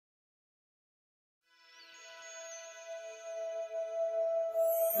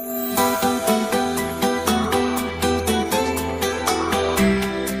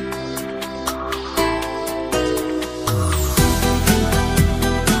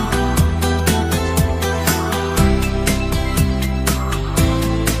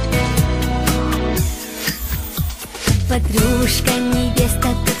Подружка, невеста,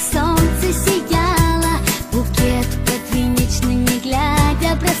 как солнце сияла, букет подвенечный, не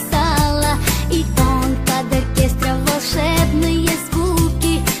глядя, бросала. И он под оркестром волшебные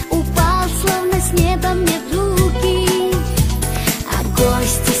звуки упал, словно с неба мне в руки. А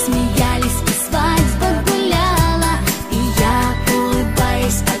гости смеялись, и свадьба гуляла, и я,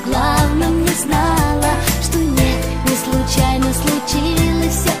 улыбаясь, о главном не знала, что нет, не случайно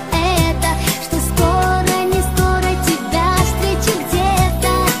случилось все это, что скоро, не скоро тебя встречу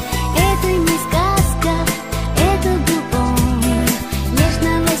где-то. Это не сказка, это был он,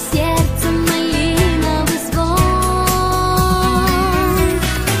 нежного сердца малиновый звон.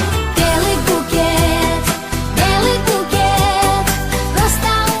 Белый букет, просто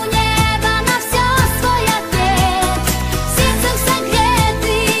у неба на все свой ответ. Сердцем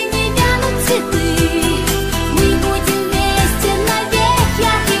согреты, не вянут цветы, мы будем вместе навек,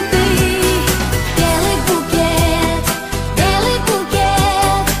 я и ты. Белый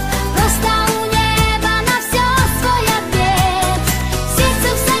букет, просто у неба на все свой ответ.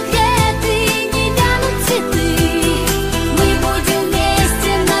 Сердцем согреты, не вянут цветы, мы будем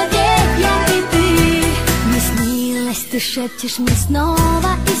вместе навек, я и ты. Мне снилось, ты шепчешь мне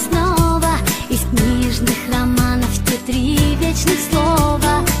снова и снова из книжных романов те три вечных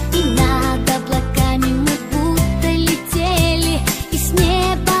слова. И над облаками мы будто летели, и с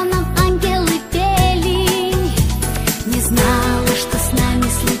неба нам ангелы пели. Не знала, что с нами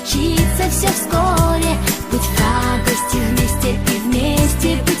случится все вскоре, быть в радости вместе и вместе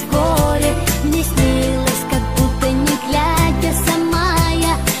быть в горе. Мне снилось, как будто не глядя сама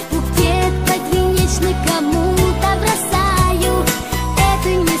я букет подвенечный кому-то бросаю. Это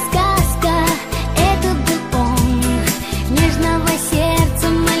не сказка, это был он, нежного сердца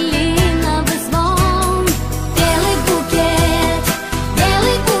малиновый звон. Белый букет,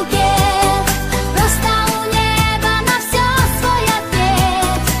 просто у неба на все свой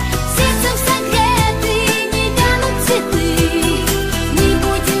ответ. Сердцем согреты, не вянут цветы, мы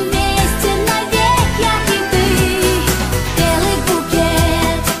будем вместе навек, я и ты. Белый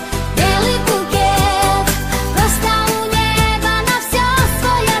букет, просто у неба на все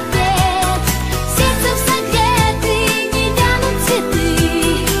свой ответ. Сердцем согреты, не вянут цветы,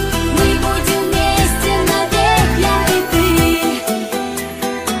 мы будем вместе навек, я и ты.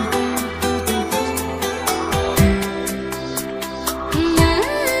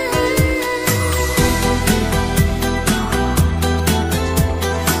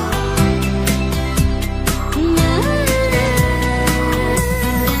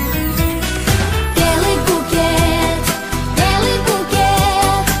 Белый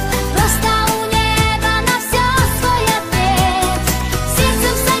букет, просто у неба на все свой ответ.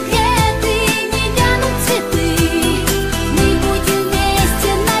 Сердцем согреты, не вянут цветы, мы будем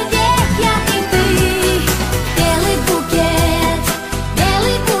вместе навек, я и ты.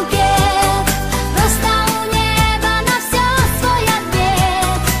 Белый букет, просто у неба на все свой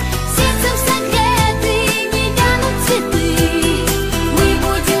ответ. Сердцем согреты, не вянут цветы, мы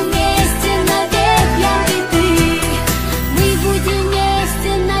будем вместе навек, я и ты. Мы будем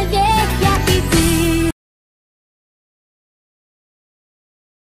вместе навек, я и ты.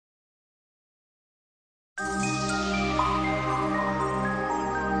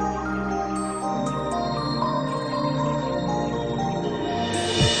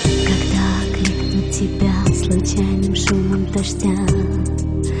 Когда кликнут тебя случайным шумом дождя,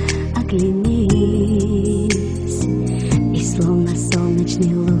 оглянись, и словно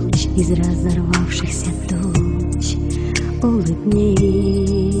солнечный луч из разорвавшихся туч улыбнись.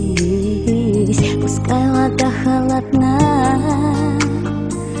 Пускай вода холодна,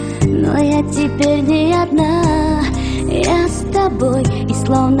 но я теперь не одна. Я с тобой, и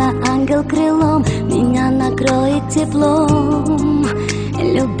словно ангел крылом меня накроет теплом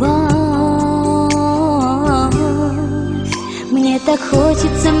любовь. Мне так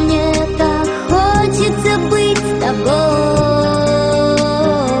хочется быть с тобой,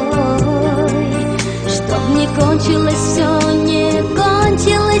 чтоб не кончилось все, не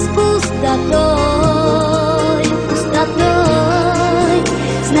кончилось пустотой.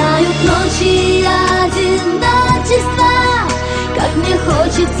 Знают ночи одиночества, как мне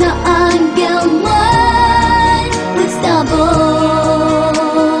хочется, ангел мой, быть с тобой,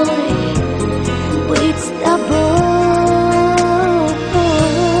 быть с тобой.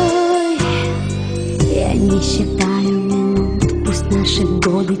 Я не считаю минут, пусть наши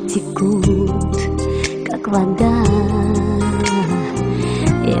годы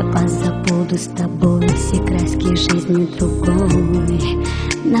с тобой все краски жизни другой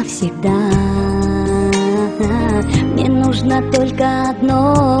навсегда. Мне нужно только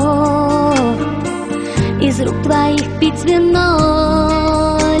одно: из рук твоих пить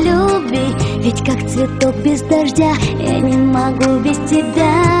вино любви. Ведь как цветок без дождя я не могу без тебя.